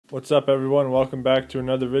What's up everyone, welcome back to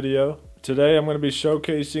another video. Today I'm going to be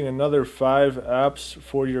showcasing another 5 apps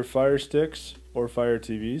for your Fire Sticks or Fire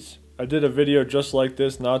TVs. I did a video just like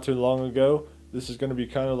this not too long ago. This is going to be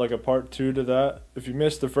kind of like a part 2 to that. If you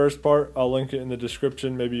missed the first part, I'll link it in the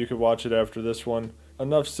description. Maybe you could watch it after this one.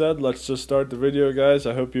 Enough said, let's just start the video guys.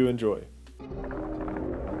 I hope you enjoy.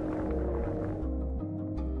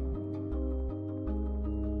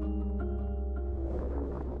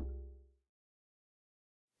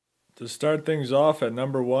 To start things off at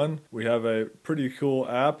number 1, we have a pretty cool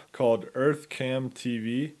app called EarthCam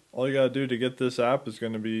TV. All you gotta do to get this app is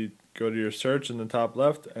going to be go to your search in the top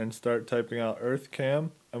left and start typing out EarthCam.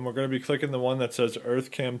 And we're going to be clicking the one that says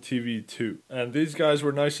EarthCam TV 2. And these guys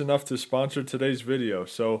were nice enough to sponsor today's video.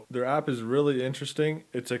 So their app is really interesting.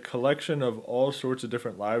 It's a collection of all sorts of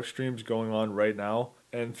different live streams going on right now.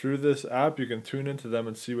 And through this app, you can tune into them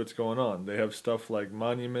and see what's going on. They have stuff like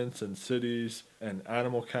monuments and cities and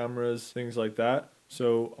animal cameras, things like that.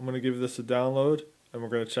 So I'm going to give this a download and we're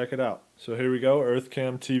going to check it out. So here we go,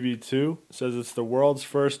 EarthCam TV 2. It says it's the world's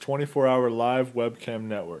first 24-hour live webcam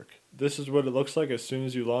network. This is what it looks like as soon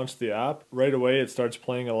as you launch the app. Right away it starts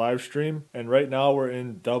playing a live stream, and right now we're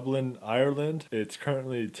in Dublin, Ireland. It's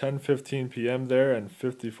currently 10:15 p.m. there and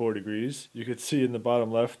 54 degrees. You could see in the bottom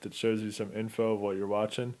left it shows you some info of what you're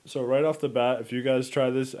watching. So right off the bat, if you guys try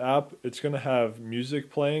this app, it's going to have music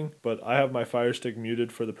playing, but I have my Fire Stick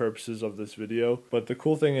muted for the purposes of this video. But the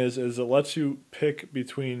cool thing is it lets you pick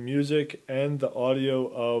between music and the audio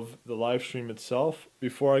of the live stream itself.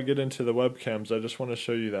 Before I get into the webcams, I just want to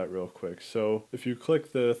show you that real quick. So if you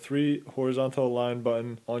click the 3 horizontal line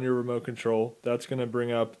button on your remote control, that's going to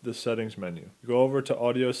bring up the settings menu. You go over to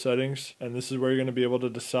audio settings, and this is where you're going to be able to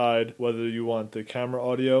decide whether you want the camera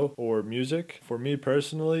audio or music. For me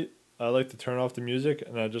personally, I like to turn off the music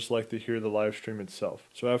and I just like to hear the live stream itself.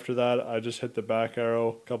 So after that, I just hit the back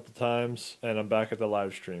arrow a couple times and I'm back at the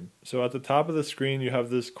live stream. So at the top of the screen, you have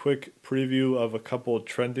this quick preview of a couple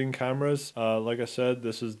trending cameras. Like I said,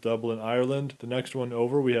 this is Dublin, Ireland. The next one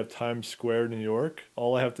over, we have Times Square, New York.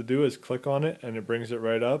 All I have to do is click on it and it brings it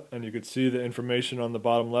right up. And you can see the information on the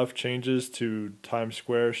bottom left changes to Times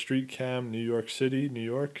Square, Street Cam, New York City, New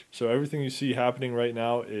York. So everything you see happening right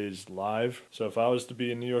now is live. So if I was to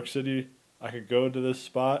be in New York City, I could go to this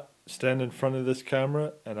spot, stand in front of this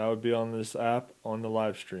camera, and I would be on this app on the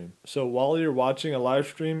live stream. So while you're watching a live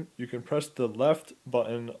stream, you can press the left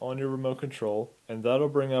button on your remote control, and that'll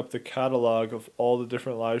bring up the catalog of all the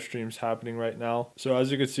different live streams happening right now. So as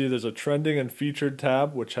you can see, there's a trending and featured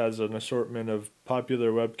tab, which has an assortment of popular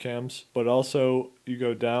webcams, but also you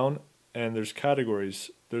go down and there's categories.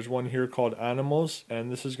 There's one here called animals, and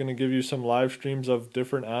this is going to give you some live streams of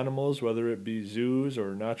different animals, whether it be zoos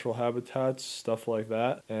or natural habitats, stuff like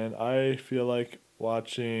that. And I feel like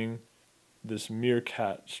watching this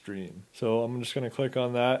meerkat stream. So I'm just going to click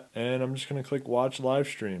on that, and I'm just going to click watch live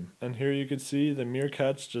stream. And here you can see the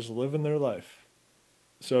meerkats just living their life.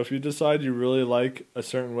 So if you decide you really like a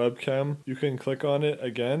certain webcam, you can click on it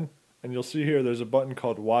again, and you'll see here there's a button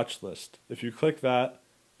called watch list. If you click that,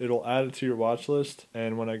 it'll add it to your watch list,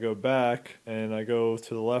 and when I go back and I go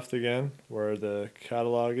to the left again where the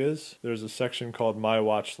catalog is, there's a section called my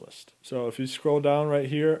watch list. So if you scroll down right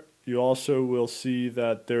here, you also will see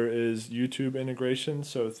that there is YouTube integration,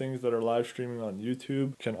 so things that are live streaming on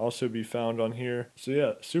YouTube can also be found on here. So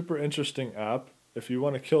yeah, super interesting app. If you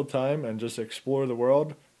want to kill time and just explore the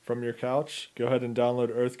world from your couch, go ahead and download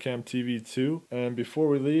EarthCam TV 2. And before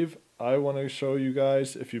we leave, I want to show you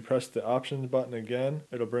guys, if you press the options button again,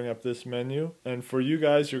 it'll bring up this menu. And for you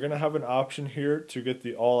guys, you're going to have an option here to get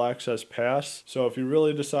the all access pass. So if you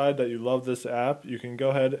really decide that you love this app, you can go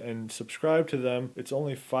ahead and subscribe to them. It's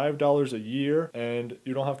only $5 a year, and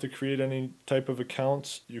you don't have to create any type of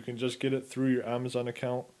accounts. You can just get it through your Amazon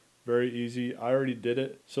account. Very easy. I already did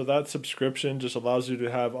it. So that subscription just allows you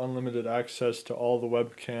to have unlimited access to all the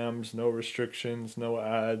webcams, no restrictions, no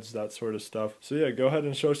ads, that sort of stuff. So yeah, go ahead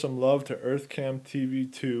and show some love to EarthCam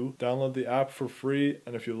TV 2. Download the app for free,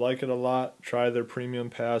 and if you like it a lot, try their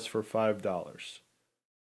premium pass for $5.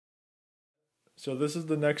 So this is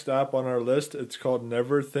the next app on our list. It's called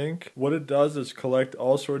Neverthink. What it does is collect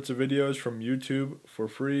all sorts of videos from YouTube for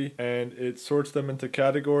free, and it sorts them into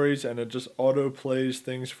categories, and it just auto plays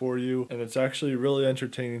things for you, and it's actually really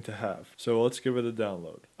entertaining to have. So let's give it a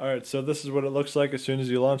download. Alright, so this is what it looks like as soon as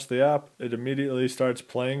you launch the app. It immediately starts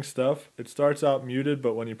playing stuff. It starts out muted,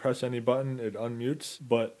 but when you press any button, it unmutes.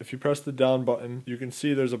 But if you press the down button, you can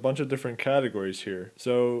see there's a bunch of different categories here.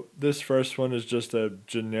 So this first one is just a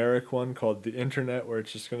generic one called the internet where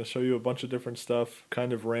it's just going to show you a bunch of different stuff,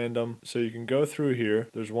 kind of random. So you can go through here.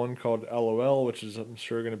 There's one called LOL, which is I'm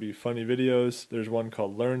sure going to be funny videos. There's one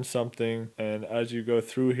called Learn Something. And as you go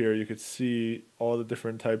through here, you could see all the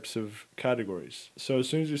different types of categories. So as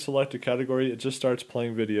soon as you select a category, it just starts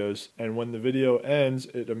playing videos. And when the video ends,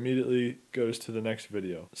 it immediately goes to the next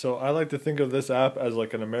video. So I like to think of this app as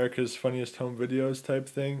like an America's Funniest Home Videos type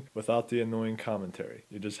thing without the annoying commentary.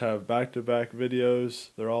 You just have back-to-back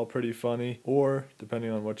videos. They're all pretty funny. Or,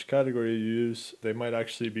 depending on which category you use, they might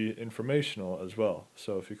actually be informational as well.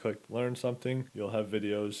 So if you click Learn Something, you'll have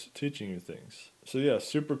videos teaching you things. So yeah,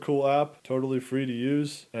 super cool app, totally free to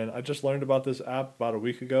use, and I just learned about this app about a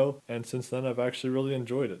week ago, and since then I've actually really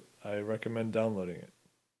enjoyed it. I recommend downloading it.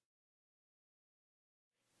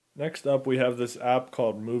 Next up, we have this app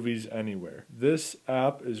called Movies Anywhere. This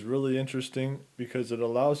app is really interesting because it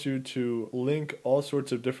allows you to link all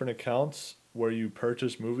sorts of different accounts where you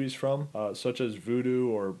purchase movies from, such as Vudu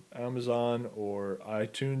or Amazon or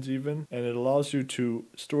iTunes even, and it allows you to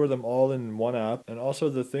store them all in one app. And also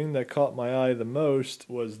the thing that caught my eye the most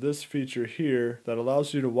was this feature here that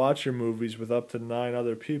allows you to watch your movies with up to 9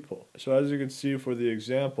 other people. So as you can see for the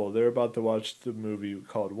example, they're about to watch the movie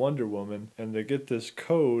called Wonder Woman, and they get this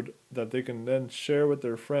code that they can then share with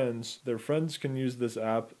their friends. Their friends can use this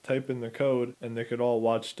app, type in the code, and they could all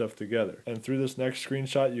watch stuff together. And through this next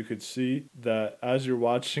screenshot, you could see that as you're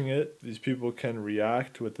watching it, these people can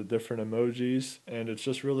react with the different emojis, and it's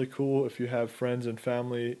just really cool if you have friends and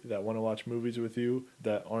family that want to watch movies with you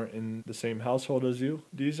that aren't in the same household as you.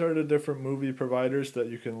 These are the different movie providers that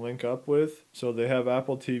you can link up with. So they have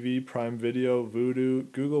Apple TV, Prime Video, Vudu,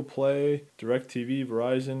 Google Play, DirecTV,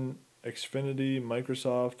 Verizon, Xfinity,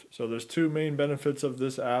 Microsoft. So there's 2 main benefits of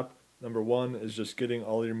this app. Number 1 is just getting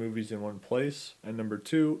all your movies in one place, and number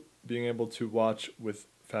 2, being able to watch with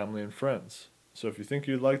family and friends. So if you think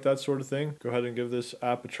you'd like that sort of thing, go ahead and give this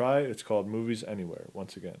app a try. It's called Movies Anywhere,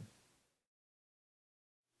 once again.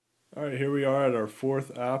 Alright, here we are at our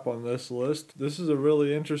 4th app on this list. This is a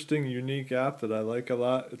really interesting, unique app that I like a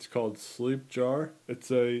lot. It's called Sleepjar. It's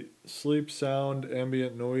a sleep sound,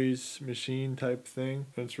 ambient noise machine type thing,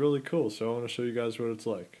 and it's really cool, so I want to show you guys what it's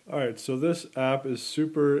like. Alright, so this app is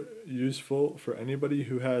super useful for anybody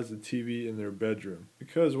who has a TV in their bedroom,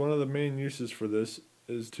 because one of the main uses for this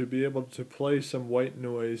is to be able to play some white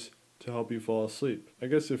noise to help you fall asleep. I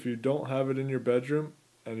guess if you don't have it in your bedroom,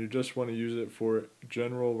 and you just want to use it for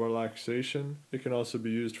general relaxation, it can also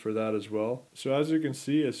be used for that as well. So as you can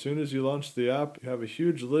see, as soon as you launch the app, you have a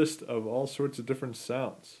huge list of all sorts of different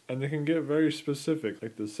sounds. And they can get very specific,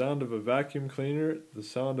 like the sound of a vacuum cleaner, the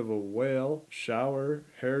sound of a whale, shower,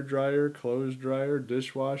 hair dryer, clothes dryer,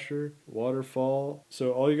 dishwasher, waterfall.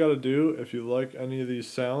 So all you gotta do, if you like any of these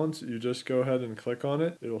sounds, you just go ahead and click on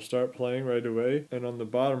it. It'll start playing right away. And on the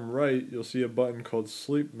bottom right, you'll see a button called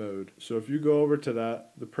Sleep Mode. So if you go over to that,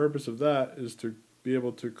 the purpose of that is to be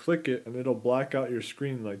able to click it and it'll black out your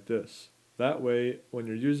screen like this. That way, when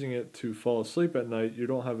you're using it to fall asleep at night, you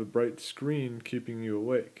don't have a bright screen keeping you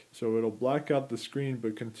awake. So it'll black out the screen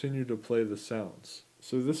but continue to play the sounds.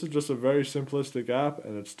 So this is just a very simplistic app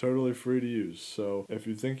and it's totally free to use. So if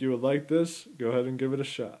you think you would like this, go ahead and give it a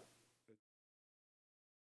shot.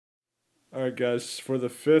 Alright guys, for the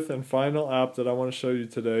 5th and final app that I want to show you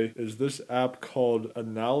today is this app called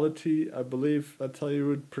Anality, I believe that's how you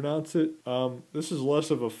would pronounce it. This is less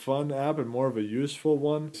of a fun app and more of a useful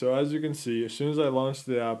one. So as you can see, as soon as I launch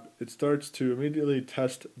the app, it starts to immediately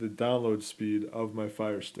test the download speed of my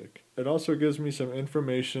Fire Stick. It also gives me some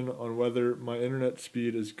information on whether my internet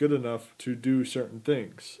speed is good enough to do certain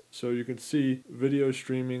things. So you can see video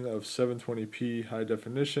streaming of 720p high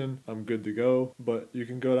definition, I'm good to go, but you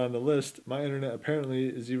can go down the list. My internet apparently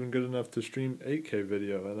is even good enough to stream 8K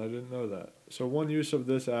video, and I didn't know that. So one use of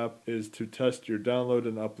this app is to test your download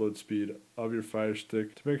and upload speed of your Fire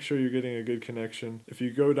Stick to make sure you're getting a good connection. If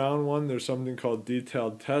you go down one, there's something called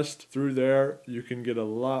Detailed Test. Through there, you can get a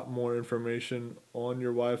lot more information on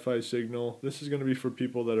your Wi-Fi signal. This is going to be for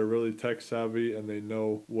people that are really tech savvy and they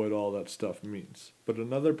know what all that stuff means. But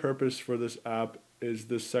another purpose for this app is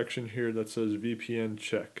this section here that says VPN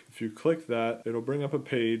check. If you click that, it'll bring up a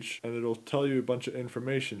page and it'll tell you a bunch of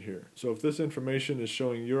information here. So if this information is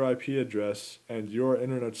showing your IP address and your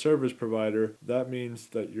internet service provider, that means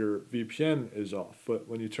that your VPN is off. But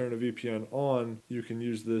when you turn a VPN on, you can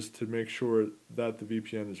use this to make sure that the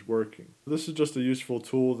VPN is working. This is just a useful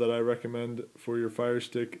tool that I recommend for your Fire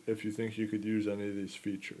Stick if you think you could use any of these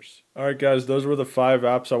features. Alright guys, those were the 5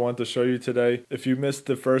 apps I wanted to show you today. If you missed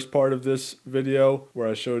the first part of this video where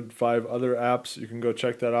I showed 5 other apps, you can go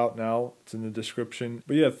check that out out now. It's in the description.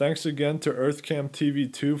 But yeah, thanks again to EarthCam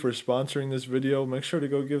TV 2 for sponsoring this video. Make sure to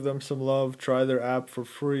go give them some love. Try their app for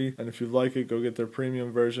free. And if you like it, go get their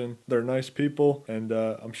premium version. They're nice people, and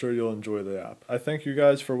I'm sure you'll enjoy the app. I thank you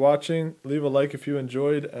guys for watching. Leave a like if you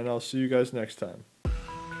enjoyed, and I'll see you guys next time.